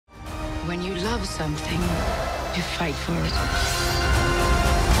when you love something, you fight for it.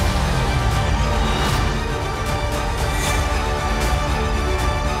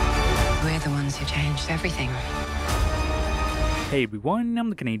 We're the ones who changed everything. Hey everyone, I'm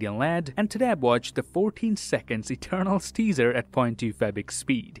the Canadian Lad, and today I watched the 14 seconds Eternals teaser at 0.25x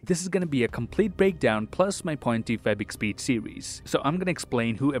speed. This is gonna be a complete breakdown plus my 0.25x speed series. So I'm gonna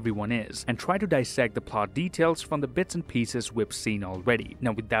explain who everyone is, and try to dissect the plot details from the bits and pieces we've seen already.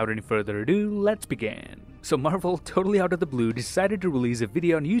 Now without any further ado, let's begin. So Marvel, totally out of the blue, decided to release a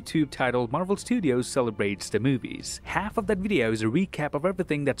video on YouTube titled Marvel Studios Celebrates the Movies. Half of that video is a recap of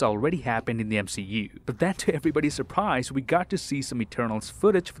everything that's already happened in the MCU. But then to everybody's surprise, we got to see some Eternals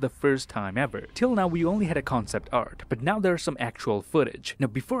footage for the first time ever. Till now we only had a concept art, but now there's some actual footage. Now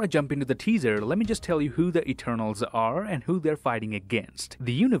before I jump into the teaser, let me just tell you who the Eternals are and who they're fighting against.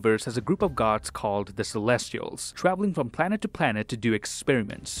 The universe has a group of gods called the Celestials, traveling from planet to planet to do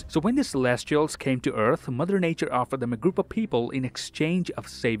experiments. So when the Celestials came to Earth, Mother Nature offered them a group of people in exchange of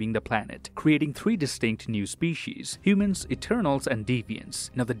saving the planet, creating 3 distinct new species: humans, Eternals, and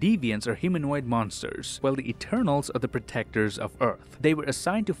Deviants. Now the Deviants are humanoid monsters, while the Eternals are the protectors of Earth. They were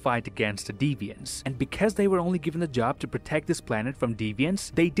assigned to fight against the Deviants, and because they were only given the job to protect this planet from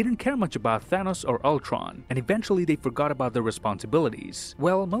Deviants, they didn't care much about Thanos or Ultron, and eventually they forgot about their responsibilities.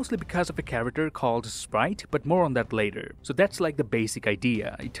 Well, mostly because of a character called Sprite, but more on that later. So that's like the basic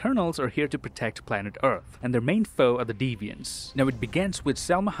idea. Eternals are here to protect planet Earth, and their main foe are the Deviants. Now it begins with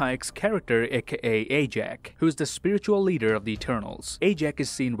Salma Hayek's character, aka Ajak, who is the spiritual leader of the Eternals. Ajak is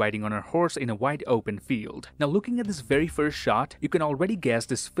seen riding on her horse in a wide open field. Now looking at this very first shot, you can already guess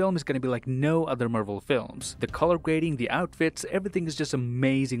this film is gonna be like no other Marvel films. The color grading, the outfits, everything is just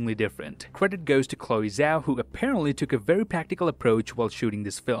amazingly different. Credit goes to Chloe Zhao, who apparently took a very practical approach while shooting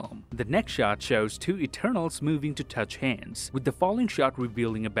this film. The next shot shows 2 Eternals moving to touch hands, with the following shot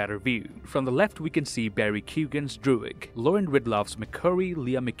revealing a better view. From the left we can see Barry Keoghan's Druig, Lauren Ridloff's McCurry,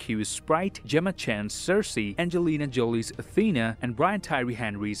 Leah McHugh's Sprite, Gemma Chan's Cersei, Angelina Jolie's Athena, and Brian Tyree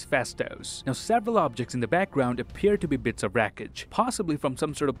Henry's Phastos. Now several objects in the background appear to be bits of wreckage, possibly from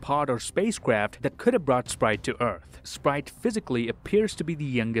some sort of pod or spacecraft that could have brought Sprite to Earth. Sprite physically appears to be the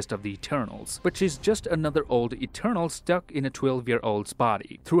youngest of the Eternals, but she's just another old Eternal stuck in a 12-year-old's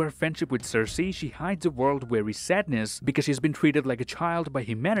body. Through her friendship with Cersei, she hides a world-weary sadness because she's been treated like a child by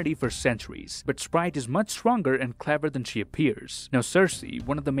humanity for centuries. But Sprite is much stronger and clever than she appears. Now Cersei,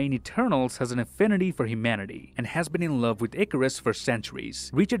 one of the main Eternals, has an affinity for humanity and has been in love with Ikaris for centuries.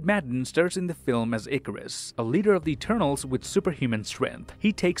 Richard Madden stars in the film as Ikaris, a leader of the Eternals with superhuman strength.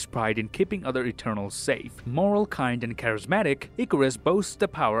 He takes pride in keeping other Eternals safe. Moral, kind, and charismatic, Ikaris boasts the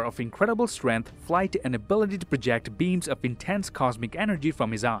power of incredible strength, flight, and ability to project beams of intense cosmic energy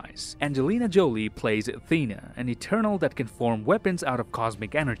from his eyes. Angelina Jolie plays Athena, an Eternal that can form weapons out of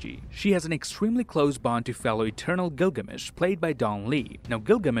cosmic energy. She has an extremely close bond to fellow Eternal Gilgamesh, played by Don Lee. Now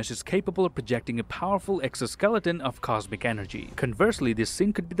Gilgamesh is capable of projecting a powerful exoskeleton of cosmic energy. Conversely, this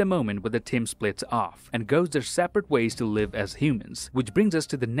scene could be the moment where the team splits off and goes their separate ways to live as humans, which brings us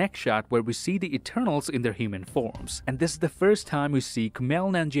to the next shot where we see the Eternals in their human forms. And this is the first time we see Kumail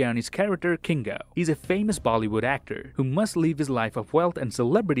Nanjiani's character Kingo. He's a famous Bollywood actor who must leave his life of wealth and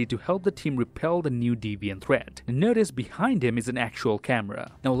celebrity to help the team repel the new deviant threat. And notice behind him is an actual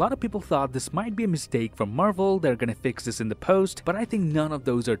camera. Now a lot of people thought this might be a mistake from Marvel, they're gonna fix this in the post, but I think none of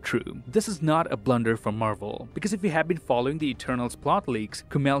those are true. This is not a blunder from Marvel, because if you have been following the Eternals plot leaks,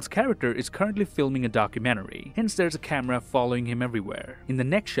 Kumail's character is currently filming a documentary, hence there's a camera following him everywhere. In the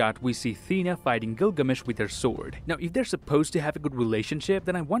next shot, we see Athena fighting Gilgamesh with her sword. Now if they're supposed to have a good relationship,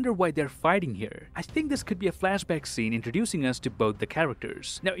 then I wonder why they're fighting here. I think this could be a flashback scene introducing us to both the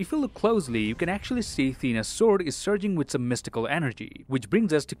characters. Now if you look closely, you can actually see Athena's sword is surging with some mystical energy, which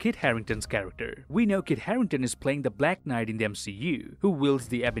brings us to Kit Harington's character. We know Kit Harington is playing the Black Knight in the MCU, who wields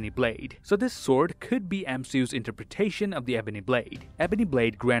the Ebony Blade. So this sword could be MCU's interpretation of the Ebony Blade. Ebony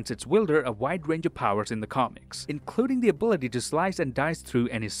Blade grants its wielder a wide range of powers in the comics, including the ability to slice and dice through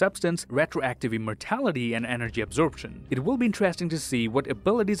any substance, retroactive immortality, and energy absorption. It will be interesting to see what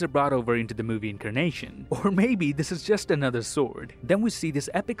abilities are brought over into the movie incarnation. Or maybe this is just another sword. Then we see this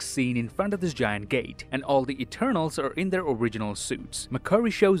epic scene in front of this giant gate, and all the Eternals are in their original suits.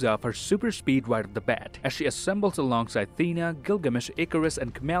 McCurry shows off her super speed right off the bat, as she assembles alongside Athena, Gilgamesh, Icarus,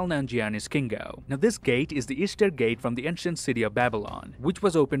 and Kumail Nanjiani's Kingo. Now this gate is the Ishtar Gate from the ancient city of Babylon, which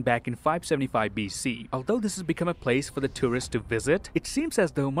was opened back in 575 BC. Although this has become a place for the tourists to visit, it seems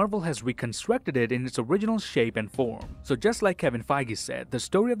as though Marvel has reconstructed it in its original shape and form. So just like Kevin Feige said, the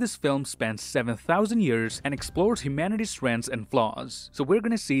story of this film spans 7,000 years and explores humanity's strengths and flaws. So we're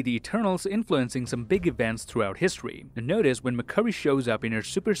gonna see the Eternals influencing some big events throughout history. And notice when McCurry shows up in her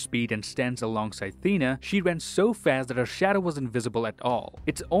super speed and stands alongside Athena, she ran so fast that her shadow was invisible at all.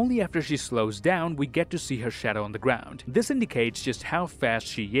 It's only after she slows down we get to see her shadow on the ground. This indicates just how fast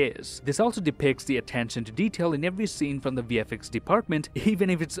she is. This also depicts the attention to detail in every scene from the VFX department, even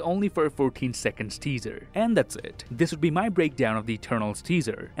if it's only for a 14 seconds teaser. And that's it. This would be my breakdown of the Eternals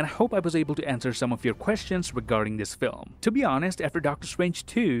teaser, and I hope I was able to answer some of your questions regarding this film. To be honest, after Doctor Strange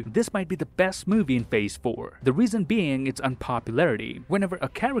 2, this might be the best movie in Phase 4. The reason being its unpopularity. Whenever a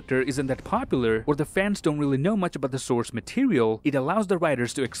character isn't that popular, or the fans don't really know much about the source material, it allows the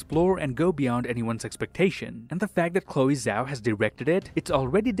writers to explore and go beyond anyone's expectation. And the fact that Chloe Zhao has directed it, it's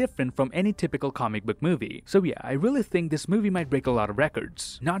already different from any typical comic book movie. So yeah, I really think this movie might break a lot of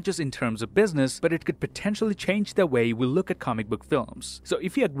records. Not just in terms of business, but it could potentially change the way we look at comic book films. So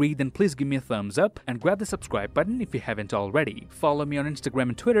if you agree, then please give me a thumbs up and grab the subscribe button if you haven't already. Follow me on Instagram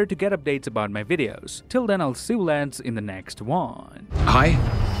and Twitter to get updates about my videos. Till then, I'll see you lads in the next one. Hi.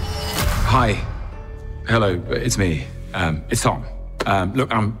 Hello, it's me. It's Tom. Look,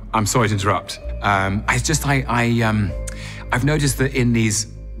 I'm sorry to interrupt. I've noticed that in these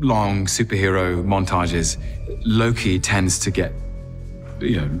long superhero montages, Loki tends to get,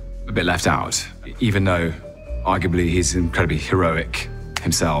 a bit left out, even though arguably he's incredibly heroic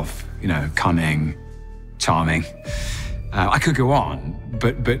himself, cunning, charming. I could go on,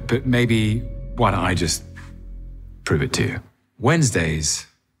 but maybe why don't I just prove it to you? Wednesdays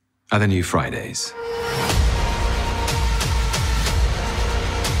are the new Fridays.